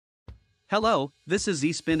Hello, this is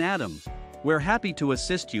eSpin. We're happy to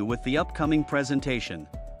assist you with the upcoming presentation.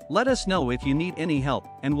 Let us know if you need any help,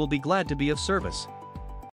 and we'll be glad to be of service.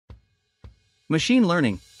 Machine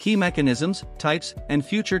learning, key mechanisms, types, and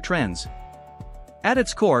future trends. At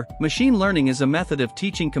its core, machine learning is a method of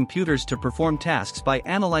teaching computers to perform tasks by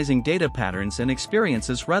analyzing data patterns and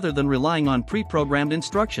experiences rather than relying on pre-programmed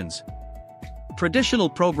instructions. Traditional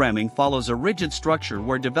programming follows a rigid structure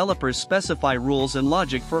where developers specify rules and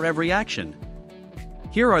logic for every action.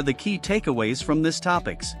 Here are the key takeaways from this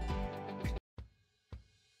topics.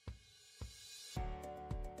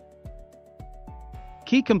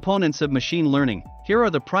 Key components of machine learning. Here are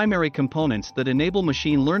the primary components that enable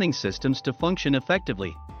machine learning systems to function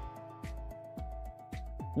effectively.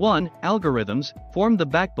 1. Algorithms form the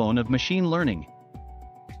backbone of machine learning.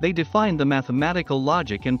 They define the mathematical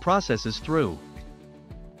logic and processes through.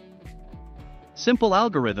 Simple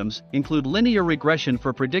algorithms include linear regression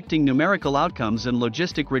for predicting numerical outcomes and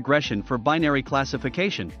logistic regression for binary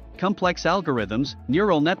classification. Complex algorithms,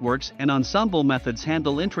 neural networks, and ensemble methods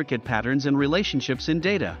handle intricate patterns and relationships in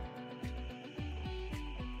data.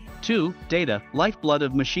 2. Data, lifeblood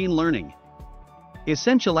of machine learning.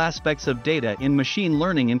 Essential aspects of data in machine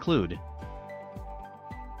learning include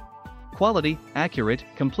quality, accurate,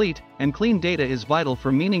 complete, and clean data is vital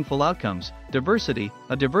for meaningful outcomes. Diversity,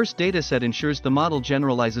 a diverse dataset ensures the model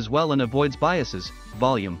generalizes well and avoids biases.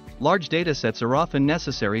 Volume, large datasets are often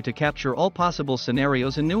necessary to capture all possible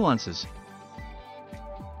scenarios and nuances.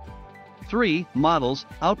 3. Models,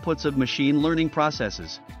 outputs of machine learning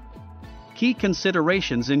processes. Key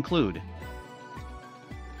considerations include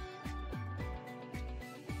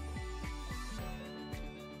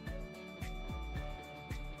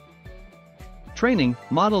training.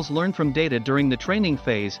 Models learn from data during the training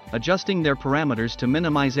phase, adjusting their parameters to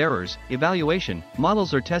minimize errors. Evaluation.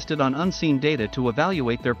 Models are tested on unseen data to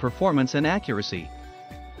evaluate their performance and accuracy.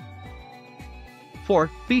 4.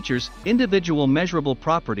 Features. Individual measurable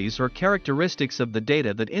properties or characteristics of the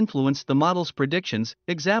data that influence the model's predictions.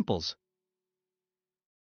 Examples: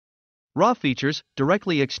 raw features,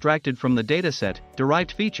 directly extracted from the dataset.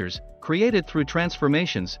 Derived features, created through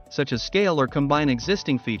transformations, such as scale or combine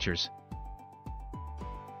existing features.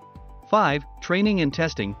 5. Training and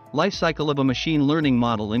testing. Life cycle of a machine learning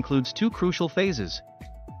model includes two crucial phases.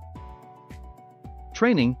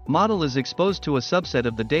 Training. Model is exposed to a subset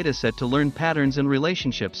of the dataset to learn patterns and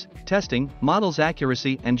relationships. Testing. Model's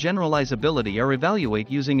accuracy and generalizability are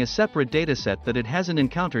evaluated using a separate dataset that it hasn't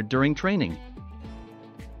encountered during training.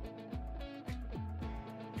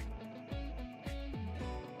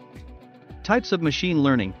 Types of machine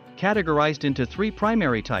learning, categorized into three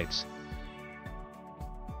primary types.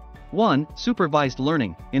 1. Supervised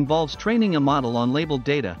learning, involves training a model on labeled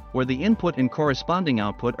data, where the input and corresponding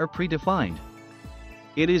output are predefined.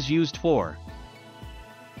 It is used for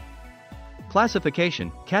classification,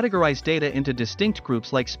 categorize data into distinct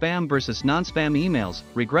groups like spam versus non-spam emails.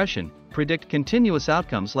 Regression, predict continuous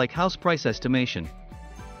outcomes like house price estimation.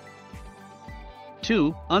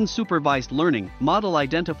 2. Unsupervised learning, model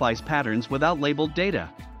identifies patterns without labeled data.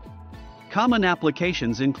 Common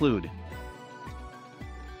applications include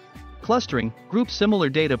clustering, groups similar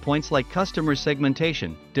data points like customer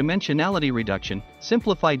segmentation. Dimensionality reduction,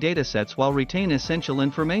 simplify datasets while retain essential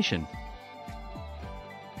information.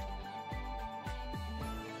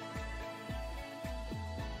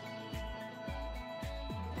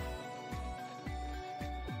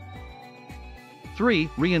 Three.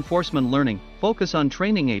 Reinforcement learning, focus on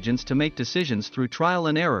training agents to make decisions through trial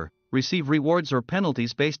and error, receive rewards or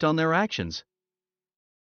penalties based on their actions.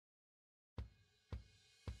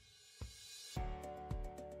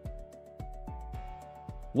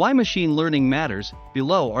 Why machine learning matters.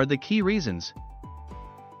 Below are the key reasons.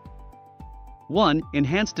 1.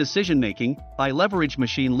 Enhanced decision-making. By leverage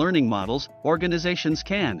machine learning models, organizations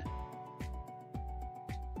can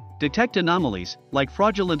detect anomalies, like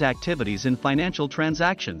fraudulent activities in financial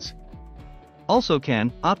transactions. Also can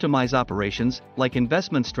optimize operations, like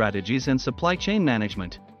investment strategies and supply chain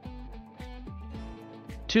management.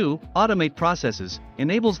 2. Automate processes,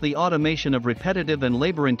 enables the automation of repetitive and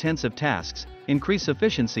labor-intensive tasks, increase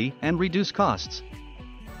efficiency and reduce costs.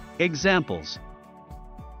 Examples: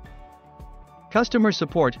 customer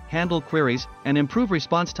support, handle queries, and improve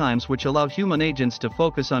response times which allow human agents to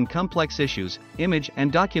focus on complex issues. Image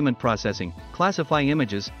and document processing, classify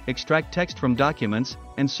images, extract text from documents,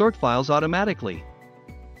 and sort files automatically.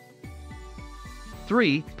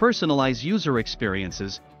 3. Personalize user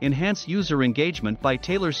experiences, enhance user engagement by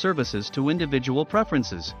tailor services to individual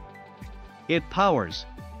preferences. It powers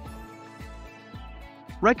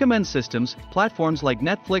Recommend systems, platforms like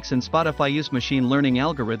Netflix and Spotify use machine learning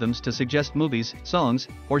algorithms to suggest movies, songs,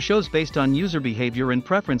 or shows based on user behavior and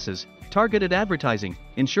preferences. Targeted advertising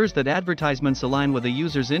ensures that advertisements align with a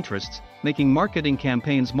user's interests, making marketing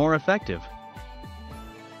campaigns more effective.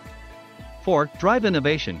 4. Drive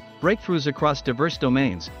innovation, breakthroughs across diverse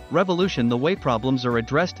domains, revolution the way problems are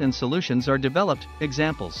addressed and solutions are developed.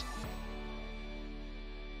 Examples.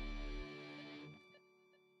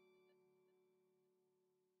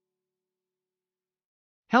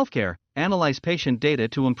 Healthcare, analyze patient data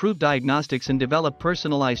to improve diagnostics and develop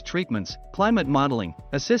personalized treatments. Climate modeling,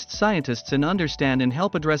 assists scientists in understand and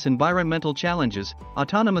help address environmental challenges.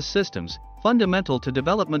 Autonomous systems, fundamental to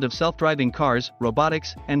development of self-driving cars,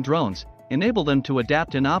 robotics, and drones, enable them to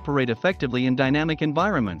adapt and operate effectively in dynamic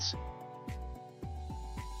environments.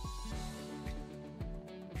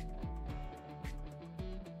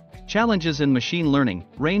 Challenges in machine learning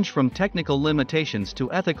range from technical limitations to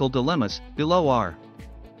ethical dilemmas. Below are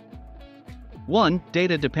 1.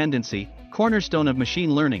 Data dependency, cornerstone of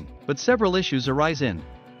machine learning, but several issues arise in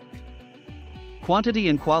quantity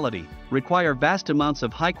and quality, require vast amounts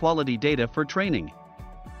of high-quality data for training.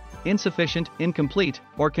 Insufficient, incomplete,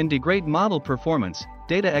 or can degrade model performance.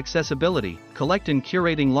 Data accessibility, collect and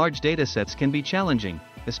curating large datasets can be challenging,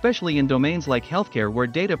 especially in domains like healthcare where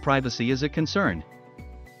data privacy is a concern.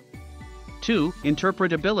 2.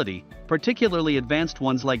 Interpretability, particularly advanced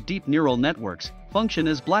ones like deep neural networks, function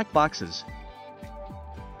as black boxes.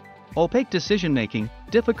 Opaque decision-making,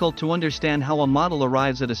 difficult to understand how a model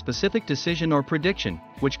arrives at a specific decision or prediction,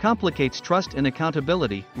 which complicates trust and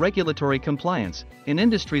accountability. Regulatory compliance, in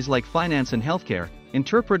industries like finance and healthcare,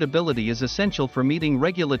 interpretability is essential for meeting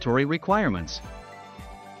regulatory requirements.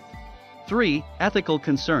 3. Ethical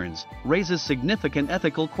concerns, raises significant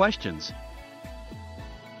ethical questions.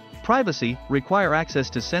 Privacy, require access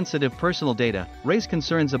to sensitive personal data, raise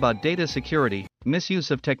concerns about data security, misuse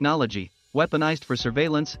of technology, weaponized for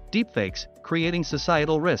surveillance, deepfakes, creating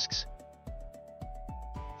societal risks.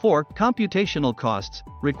 4. Computational costs,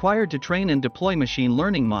 required to train and deploy machine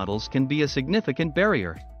learning models can be a significant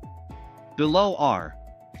barrier. Below are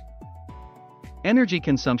energy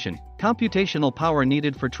consumption, computational power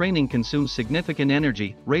needed for training consumes significant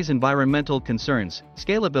energy, raise environmental concerns.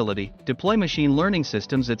 Scalability, deploy machine learning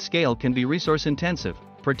systems at scale can be resource intensive,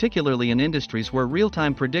 particularly in industries where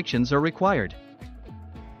real-time predictions are required.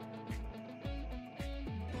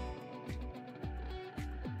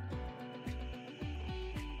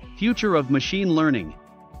 Future of machine learning.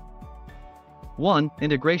 1.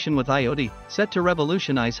 Integration with IoT, set to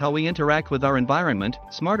revolutionize how we interact with our environment.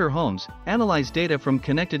 Smarter homes, analyze data from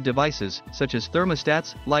connected devices, such as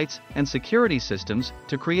thermostats, lights, and security systems,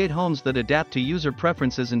 to create homes that adapt to user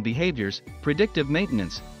preferences and behaviors. Predictive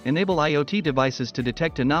maintenance, enable IoT devices to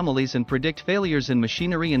detect anomalies and predict failures in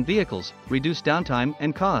machinery and vehicles, reduce downtime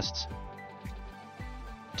and costs.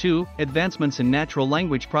 2. Advancements in natural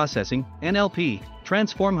language processing, NLP,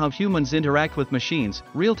 transform how humans interact with machines.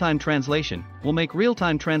 Real-time translation, will make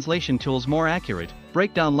real-time translation tools more accurate,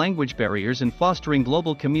 break down language barriers and fostering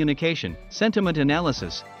global communication. Sentiment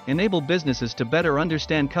analysis, enable businesses to better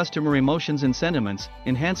understand customer emotions and sentiments,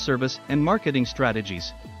 enhance service and marketing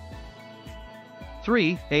strategies.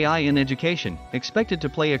 3. AI in education, expected to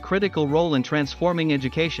play a critical role in transforming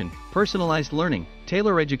education. Personalized learning,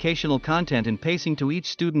 tailor educational content and pacing to each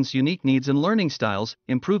student's unique needs and learning styles,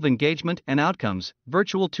 improve engagement and outcomes.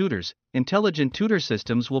 Virtual tutors, intelligent tutor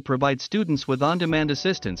systems will provide students with on-demand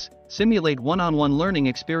assistance, simulate one-on-one learning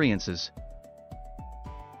experiences.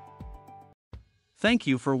 Thank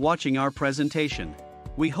you for watching our presentation.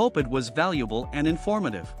 We hope it was valuable and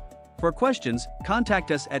informative. For questions, contact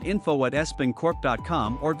us at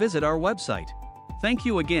info@espincorp.com or visit our website. Thank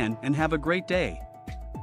you again and have a great day.